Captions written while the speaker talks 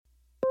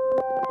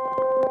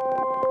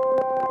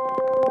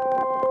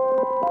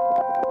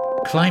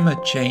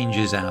Climate change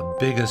is our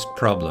biggest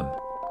problem.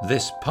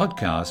 This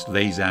podcast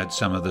lays out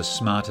some of the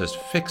smartest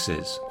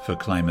fixes for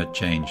climate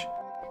change.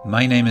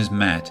 My name is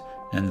Matt,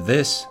 and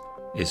this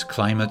is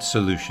Climate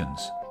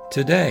Solutions.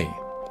 Today,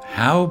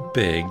 how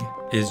big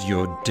is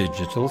your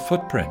digital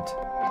footprint?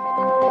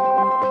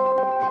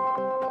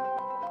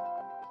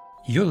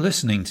 You're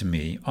listening to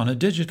me on a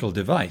digital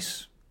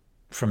device.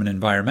 From an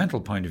environmental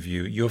point of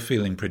view, you're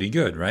feeling pretty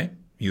good, right?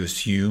 You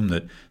assume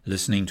that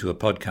listening to a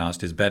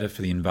podcast is better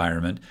for the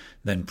environment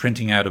than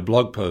printing out a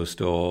blog post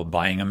or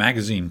buying a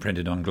magazine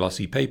printed on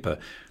glossy paper.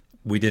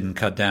 We didn't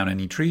cut down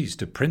any trees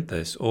to print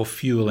this or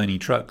fuel any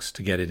trucks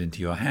to get it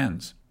into your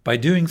hands. By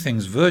doing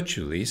things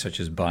virtually, such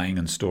as buying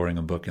and storing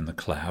a book in the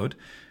cloud,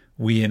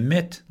 we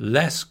emit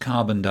less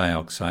carbon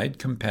dioxide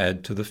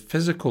compared to the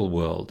physical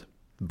world,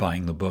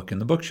 buying the book in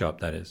the bookshop,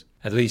 that is.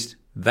 At least,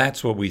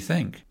 that's what we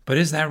think. But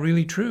is that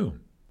really true?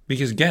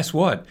 Because guess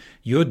what?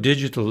 Your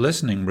digital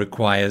listening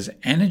requires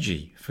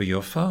energy for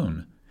your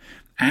phone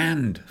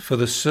and for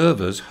the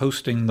servers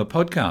hosting the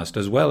podcast,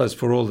 as well as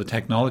for all the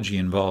technology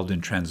involved in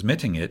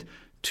transmitting it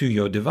to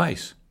your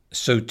device.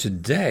 So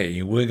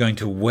today, we're going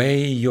to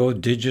weigh your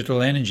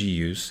digital energy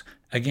use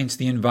against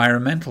the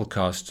environmental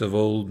costs of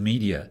old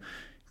media.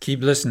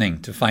 Keep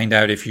listening to find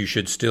out if you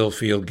should still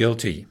feel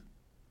guilty.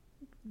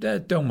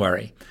 Don't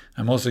worry.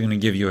 I'm also going to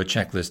give you a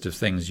checklist of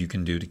things you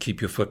can do to keep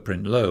your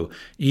footprint low,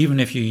 even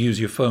if you use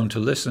your phone to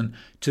listen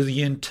to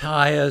the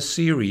entire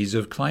series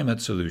of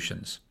Climate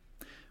Solutions.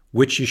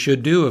 Which you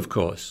should do, of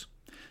course.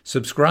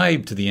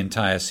 Subscribe to the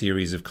entire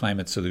series of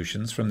Climate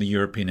Solutions from the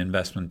European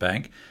Investment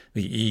Bank,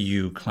 the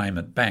EU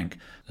Climate Bank.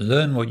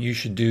 Learn what you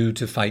should do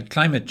to fight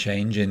climate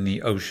change in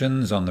the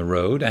oceans, on the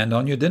road, and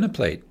on your dinner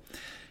plate.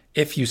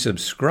 If you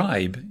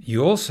subscribe,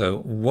 you also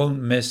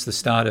won't miss the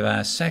start of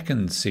our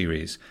second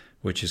series,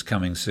 which is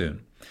coming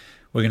soon.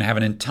 We're going to have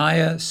an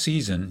entire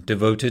season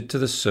devoted to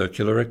the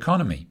circular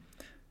economy.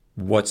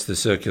 What's the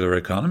circular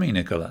economy,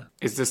 Nicola?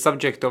 It's the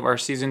subject of our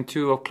Season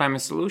 2 of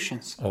Climate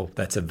Solutions. Oh,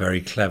 that's a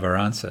very clever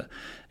answer.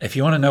 If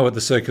you want to know what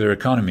the circular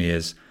economy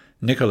is,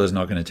 Nicola's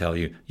not going to tell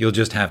you. You'll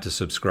just have to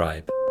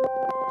subscribe.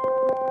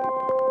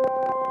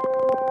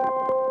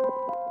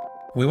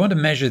 We want to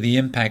measure the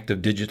impact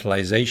of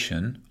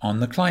digitalization on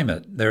the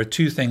climate. There are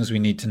two things we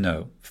need to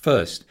know.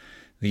 First,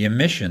 the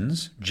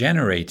emissions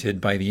generated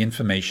by the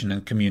information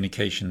and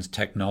communications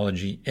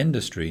technology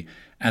industry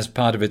as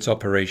part of its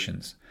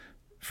operations.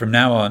 From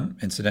now on,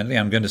 incidentally,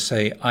 I'm going to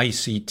say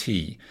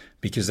ICT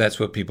because that's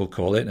what people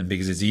call it and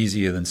because it's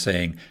easier than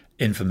saying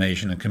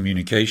information and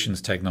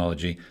communications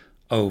technology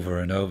over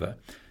and over.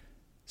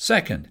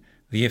 Second,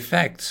 the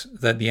effects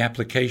that the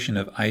application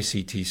of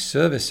ICT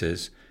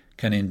services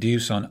can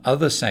induce on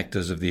other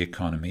sectors of the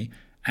economy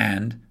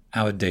and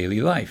our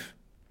daily life.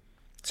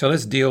 So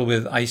let's deal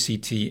with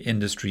ICT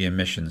industry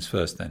emissions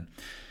first then.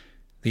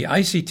 The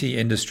ICT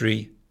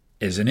industry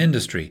is an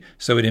industry,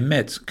 so it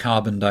emits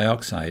carbon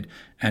dioxide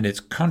and it's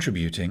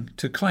contributing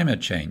to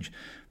climate change.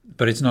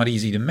 But it's not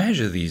easy to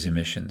measure these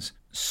emissions.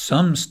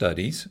 Some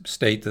studies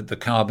state that the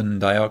carbon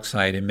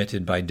dioxide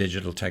emitted by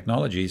digital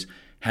technologies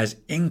has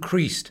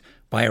increased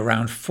by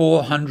around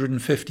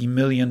 450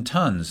 million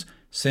tons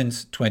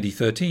since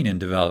 2013 in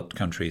developed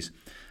countries.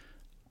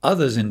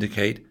 Others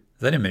indicate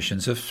that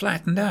emissions have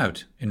flattened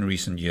out in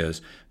recent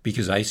years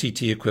because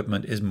ICT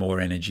equipment is more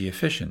energy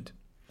efficient.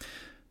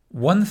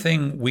 One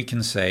thing we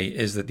can say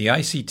is that the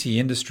ICT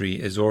industry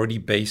is already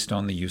based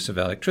on the use of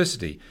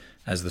electricity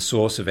as the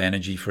source of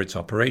energy for its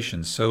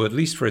operations. So at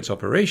least for its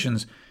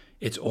operations,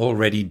 it's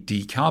already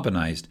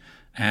decarbonized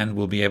and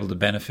will be able to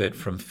benefit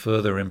from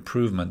further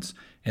improvements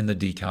in the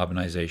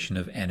decarbonization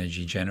of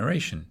energy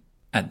generation.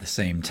 At the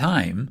same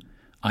time,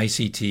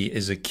 ICT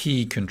is a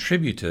key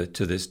contributor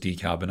to this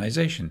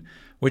decarbonization,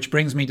 which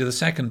brings me to the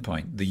second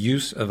point, the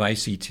use of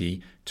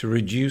ICT to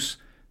reduce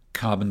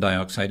carbon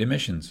dioxide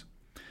emissions.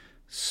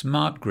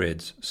 Smart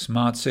grids,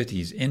 smart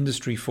cities,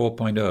 Industry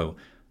 4.0,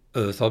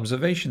 Earth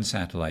observation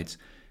satellites,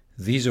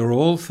 these are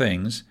all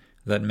things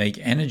that make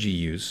energy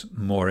use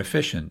more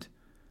efficient.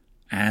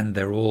 And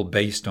they're all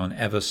based on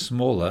ever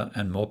smaller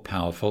and more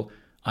powerful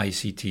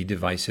ICT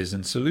devices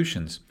and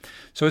solutions.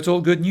 So it's all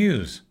good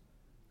news.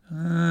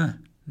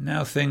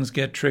 Now things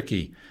get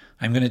tricky.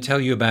 I'm going to tell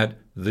you about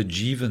the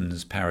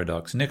Jevons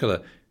paradox.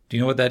 Nicola, do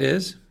you know what that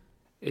is?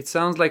 It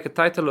sounds like a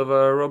title of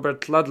a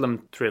Robert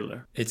Ludlum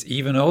thriller. It's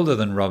even older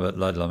than Robert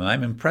Ludlum, and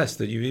I'm impressed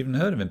that you've even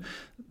heard of him.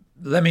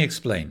 Let me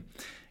explain.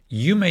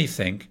 You may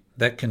think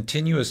that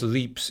continuous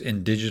leaps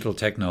in digital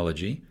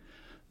technology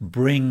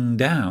bring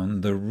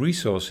down the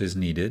resources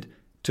needed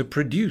to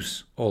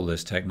produce all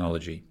this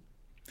technology.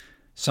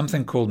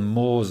 Something called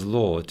Moore's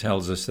Law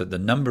tells us that the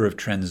number of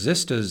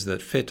transistors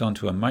that fit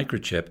onto a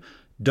microchip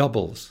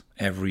doubles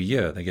every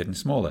year. They're getting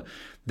smaller.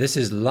 This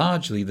is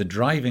largely the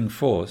driving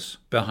force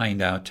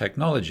behind our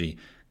technology,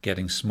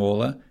 getting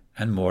smaller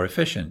and more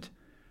efficient.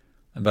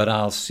 But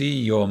I'll see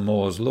your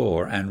Moore's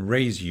Law and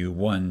raise you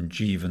one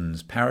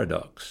Jevons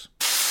paradox.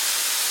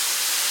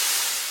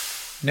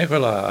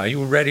 Nicola, are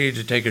you ready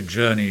to take a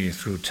journey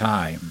through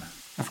time?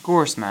 Of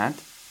course,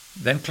 Matt.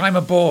 Then climb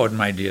aboard,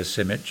 my dear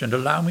Simic, and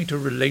allow me to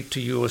relate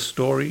to you a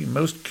story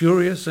most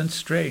curious and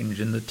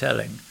strange in the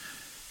telling.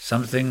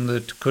 Something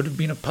that could have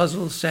been a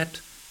puzzle set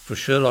for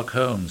Sherlock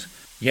Holmes.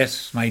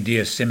 Yes, my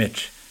dear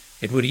Simic,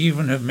 it would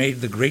even have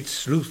made the great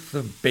sleuth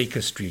of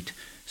Baker Street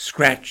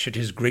scratch at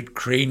his great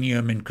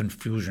cranium in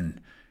confusion.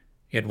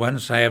 Yet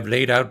once I have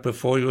laid out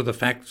before you the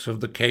facts of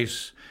the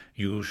case,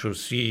 you shall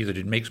see that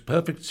it makes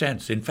perfect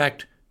sense. In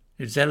fact,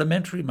 it's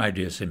elementary, my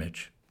dear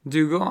Simic.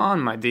 Do go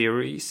on, my dear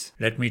Reese.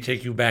 Let me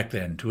take you back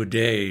then to a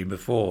day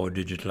before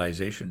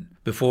digitalization,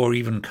 before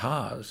even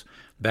cars,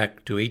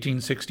 back to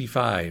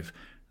 1865,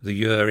 the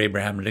year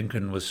Abraham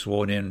Lincoln was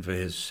sworn in for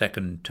his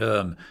second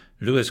term.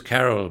 Lewis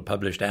Carroll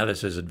published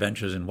Alice's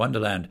Adventures in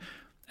Wonderland,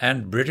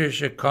 and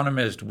British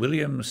economist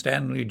William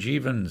Stanley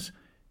Jevons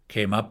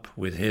came up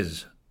with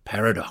his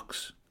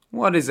paradox.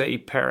 What is a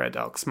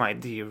paradox, my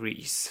dear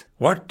Reese?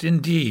 What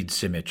indeed,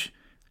 Simic?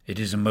 It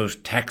is a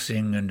most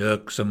taxing and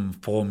irksome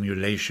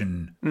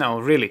formulation. No,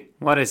 really,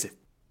 what is it?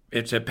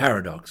 It's a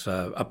paradox,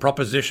 a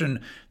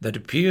proposition that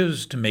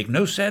appears to make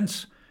no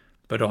sense,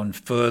 but on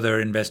further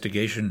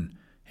investigation,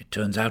 it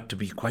turns out to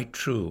be quite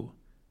true.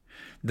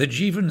 The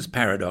Jevons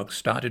paradox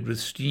started with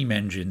steam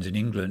engines in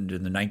England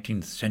in the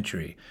 19th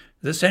century,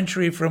 the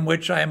century from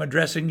which I am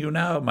addressing you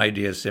now, my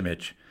dear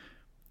Simic.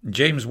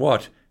 James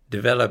Watt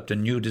developed a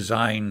new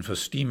design for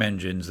steam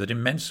engines that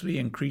immensely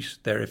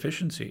increased their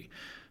efficiency.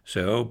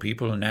 So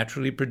people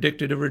naturally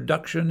predicted a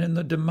reduction in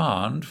the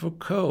demand for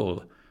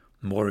coal.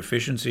 More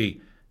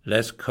efficiency,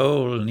 less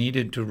coal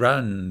needed to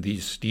run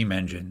these steam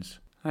engines.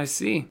 I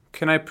see.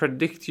 Can I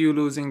predict you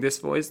losing this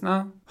voice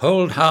now?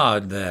 Hold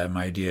hard there,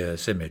 my dear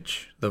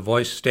Simic. The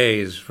voice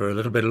stays for a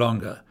little bit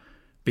longer,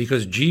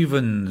 because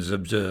Jevons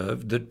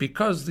observed that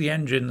because the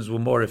engines were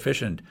more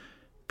efficient,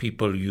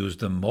 people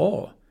used them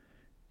more.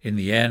 In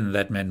the end,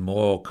 that meant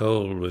more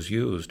coal was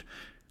used.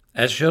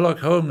 As Sherlock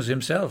Holmes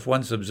himself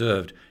once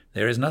observed,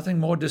 there is nothing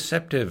more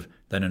deceptive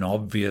than an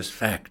obvious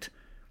fact.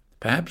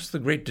 Perhaps the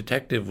great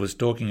detective was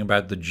talking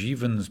about the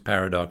Jevons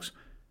paradox,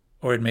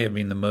 or it may have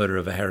been the murder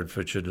of a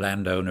Herefordshire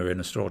landowner in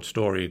a short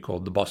story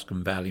called The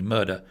Boscombe Valley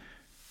Murder.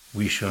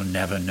 We shall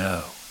never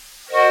know.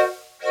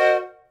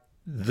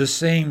 The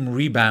same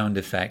rebound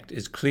effect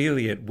is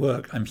clearly at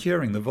work. I'm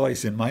hearing the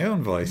voice in my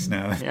own voice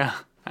now. Yeah,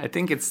 I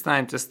think it's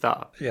time to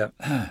stop. Yeah.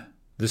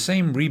 The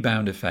same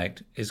rebound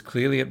effect is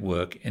clearly at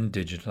work in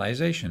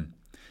digitalization.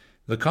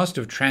 The cost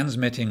of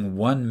transmitting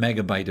 1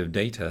 megabyte of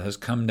data has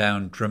come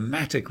down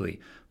dramatically,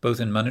 both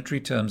in monetary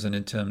terms and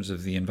in terms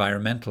of the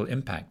environmental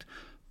impact.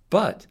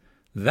 But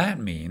that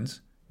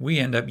means we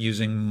end up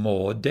using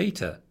more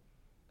data.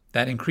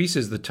 That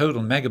increases the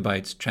total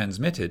megabytes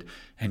transmitted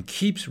and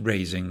keeps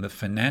raising the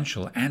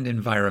financial and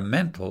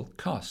environmental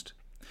cost.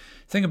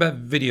 Think about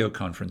video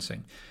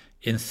conferencing.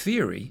 In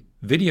theory,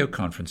 video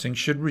conferencing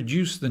should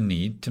reduce the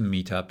need to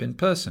meet up in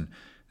person.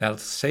 That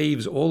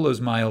saves all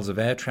those miles of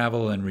air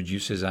travel and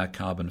reduces our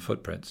carbon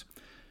footprints.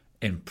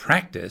 In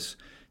practice,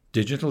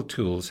 digital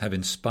tools have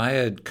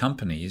inspired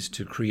companies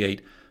to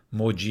create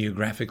more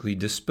geographically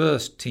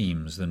dispersed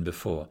teams than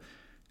before.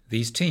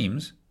 These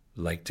teams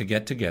like to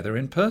get together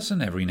in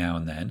person every now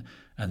and then,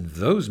 and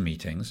those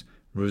meetings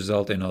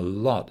result in a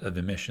lot of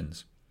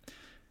emissions.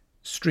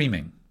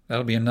 Streaming.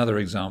 That'll be another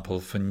example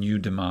for new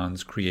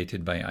demands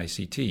created by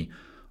ICT.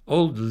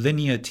 Old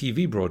linear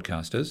TV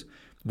broadcasters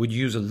would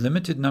use a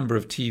limited number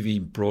of TV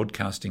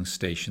broadcasting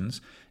stations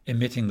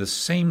emitting the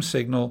same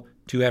signal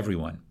to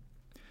everyone.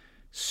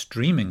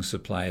 Streaming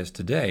suppliers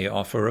today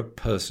offer a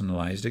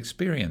personalized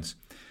experience.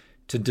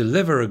 To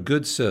deliver a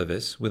good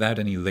service without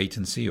any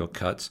latency or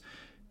cuts,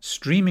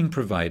 streaming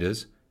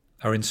providers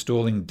are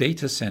installing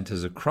data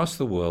centers across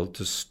the world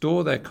to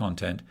store their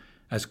content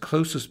as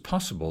close as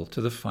possible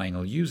to the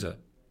final user.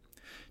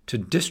 To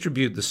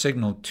distribute the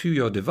signal to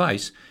your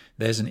device,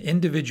 there's an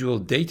individual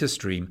data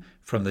stream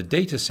from the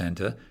data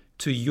center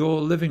to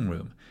your living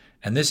room,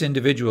 and this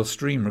individual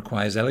stream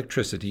requires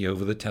electricity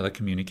over the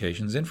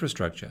telecommunications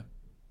infrastructure.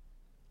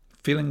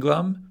 Feeling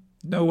glum?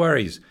 No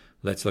worries.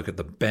 Let's look at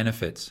the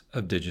benefits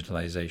of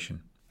digitalization.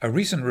 A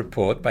recent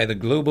report by the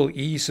Global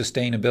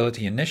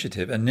E-Sustainability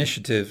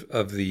Initiative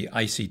of the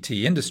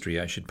ICT industry,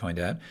 I should point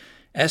out,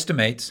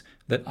 estimates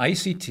that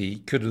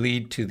ICT could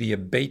lead to the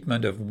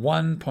abatement of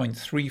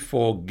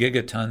 1.34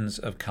 gigatons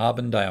of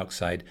carbon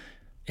dioxide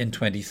in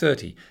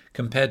 2030,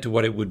 compared to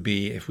what it would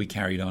be if we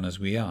carried on as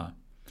we are.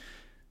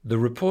 The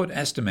report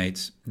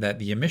estimates that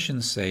the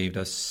emissions saved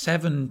are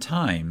 7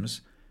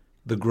 times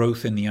the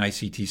growth in the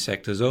ICT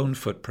sector's own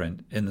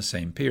footprint in the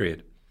same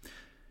period.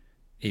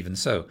 Even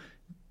so,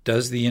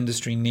 does the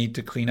industry need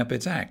to clean up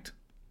its act?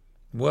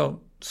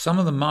 Well, some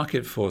of the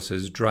market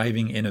forces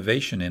driving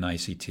innovation in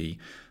ICT,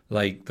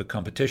 like the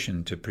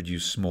competition to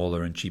produce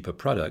smaller and cheaper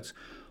products,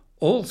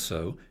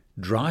 also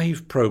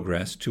drive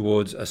progress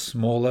towards a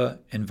smaller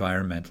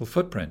environmental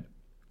footprint.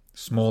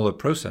 Smaller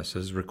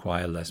processes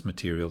require less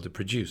material to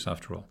produce,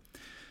 after all.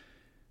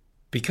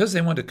 Because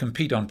they want to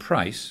compete on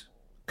price,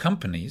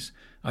 companies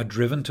are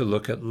driven to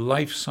look at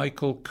life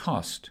cycle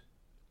cost,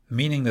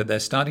 meaning that they're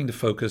starting to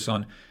focus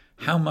on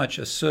how much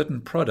a certain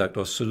product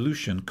or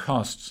solution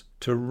costs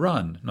to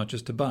run, not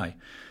just to buy.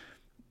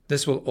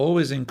 This will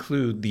always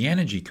include the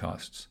energy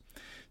costs.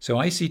 So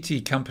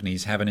ICT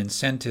companies have an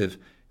incentive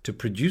to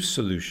produce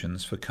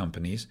solutions for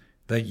companies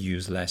that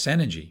use less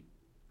energy.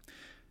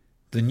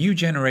 The new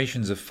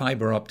generations of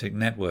fiber optic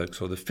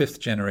networks, or the fifth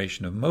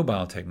generation of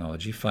mobile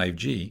technology,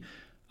 5G,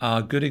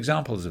 are good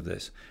examples of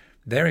this.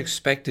 They're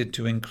expected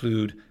to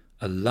include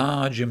a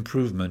large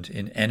improvement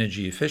in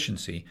energy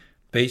efficiency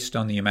based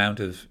on the amount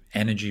of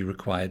energy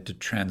required to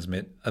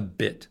transmit a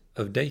bit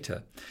of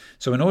data.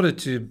 So in order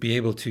to be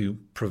able to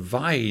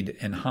provide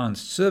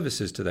enhanced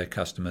services to their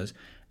customers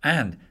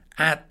and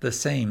at the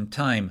same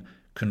time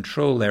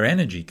control their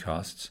energy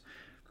costs,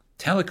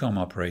 telecom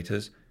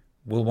operators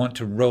will want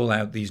to roll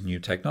out these new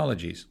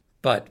technologies.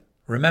 But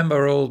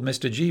remember old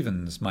Mr.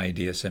 Jeevons, my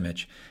dear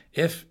Simic.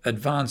 If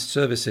advanced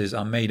services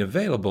are made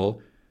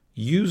available,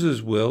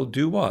 users will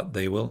do what?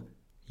 They will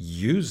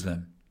use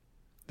them.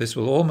 This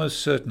will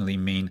almost certainly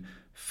mean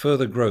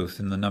further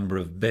growth in the number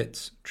of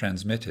bits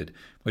transmitted,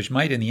 which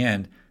might in the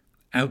end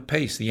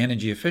outpace the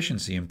energy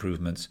efficiency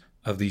improvements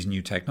of these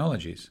new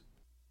technologies.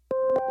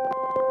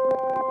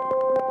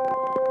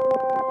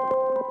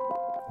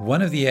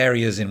 One of the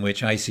areas in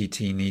which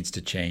ICT needs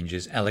to change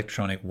is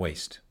electronic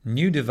waste.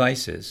 New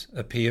devices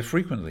appear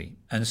frequently,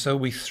 and so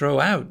we throw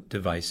out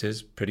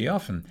devices pretty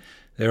often.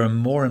 There are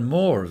more and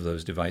more of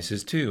those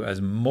devices too,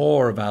 as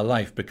more of our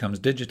life becomes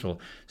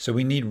digital. So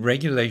we need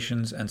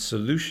regulations and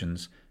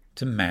solutions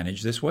to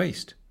manage this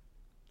waste.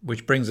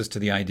 Which brings us to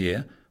the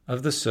idea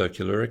of the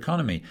circular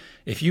economy.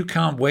 If you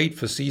can't wait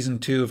for Season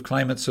 2 of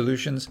Climate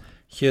Solutions,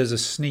 here's a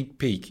sneak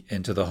peek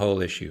into the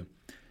whole issue.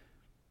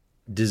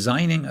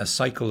 Designing a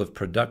cycle of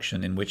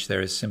production in which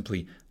there is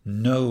simply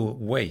no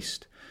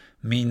waste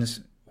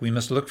means we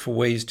must look for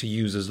ways to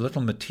use as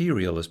little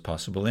material as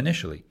possible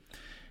initially,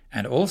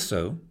 and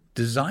also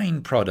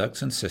design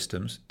products and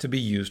systems to be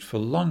used for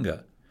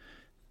longer,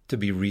 to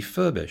be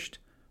refurbished,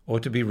 or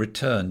to be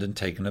returned and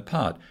taken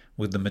apart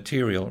with the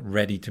material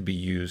ready to be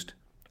used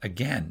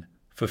again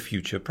for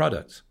future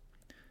products.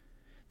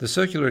 The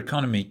circular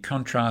economy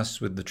contrasts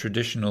with the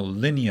traditional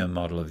linear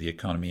model of the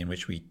economy in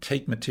which we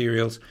take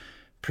materials,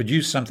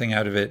 produce something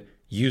out of it,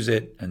 use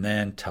it, and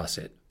then toss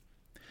it.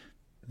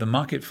 The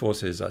market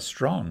forces are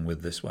strong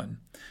with this one.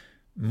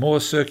 More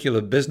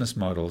circular business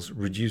models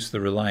reduce the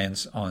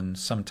reliance on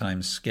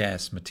sometimes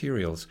scarce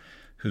materials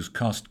whose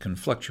cost can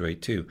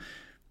fluctuate too.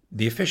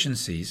 The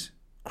efficiencies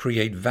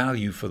create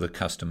value for the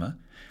customer,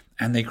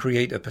 and they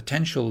create a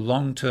potential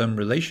long-term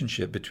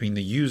relationship between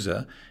the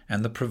user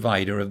and the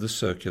provider of the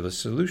circular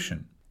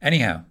solution.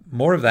 Anyhow,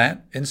 more of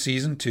that in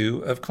Season 2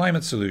 of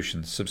Climate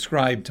Solutions.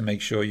 Subscribe to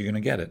make sure you're going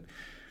to get it.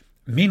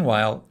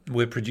 Meanwhile,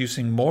 we're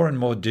producing more and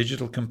more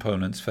digital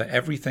components for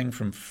everything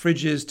from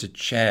fridges to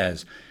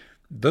chairs.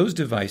 Those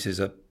devices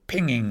are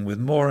pinging with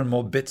more and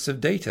more bits of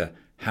data.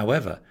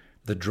 However,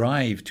 the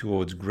drive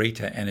towards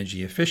greater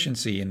energy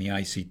efficiency in the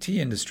ICT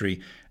industry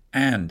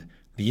and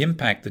the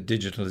impact that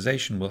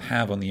digitalization will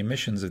have on the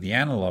emissions of the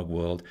analog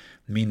world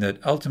mean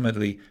that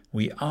ultimately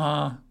we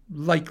are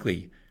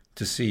likely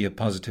to see a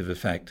positive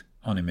effect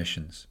on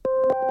emissions.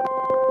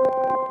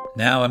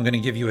 Now I'm going to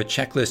give you a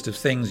checklist of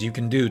things you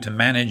can do to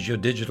manage your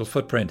digital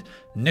footprint.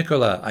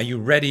 Nicola, are you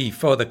ready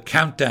for the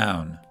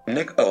countdown?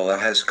 Nicola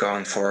has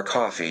gone for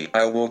coffee.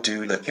 I will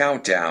do the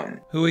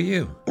countdown. Who are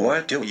you?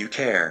 What do you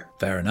care?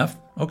 Fair enough.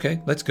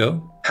 Okay, let's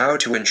go. How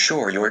to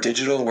ensure your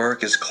digital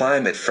work is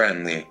climate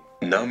friendly.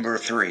 Number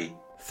 3.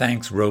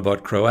 Thanks,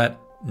 Robot Croat.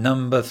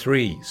 Number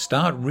 3,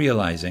 start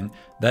realizing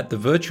that the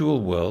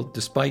virtual world,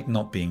 despite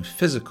not being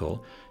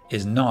physical,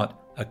 is not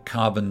a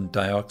carbon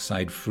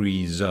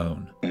dioxide-free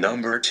zone.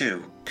 Number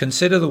 2.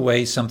 Consider the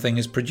way something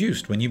is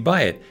produced when you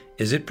buy it.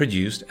 Is it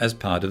produced as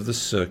part of the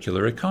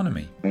circular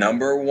economy?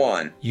 Number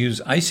 1.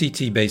 Use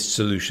ICT-based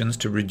solutions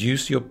to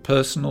reduce your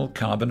personal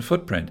carbon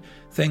footprint.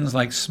 Things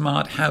like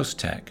smart house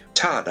tech.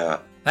 Ta-da!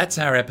 That's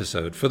our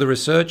episode. For the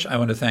research, I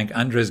want to thank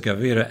Andres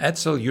Gavira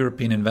Etzel,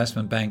 European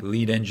Investment Bank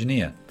lead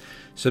engineer.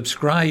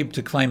 Subscribe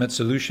to Climate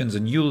Solutions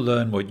and you'll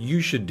learn what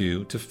you should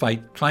do to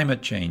fight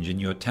climate change in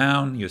your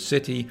town, your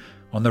city,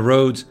 on the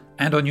roads,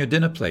 and on your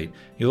dinner plate.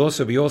 You'll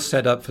also be all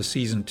set up for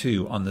Season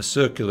 2 on the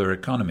circular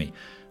economy.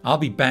 I'll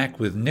be back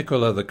with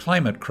Nicola the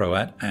Climate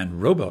Croat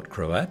and Robot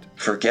Croat.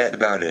 Forget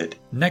about it.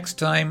 Next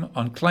time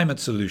on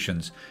Climate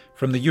Solutions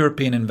from the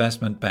European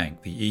Investment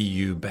Bank, the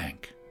EU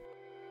bank.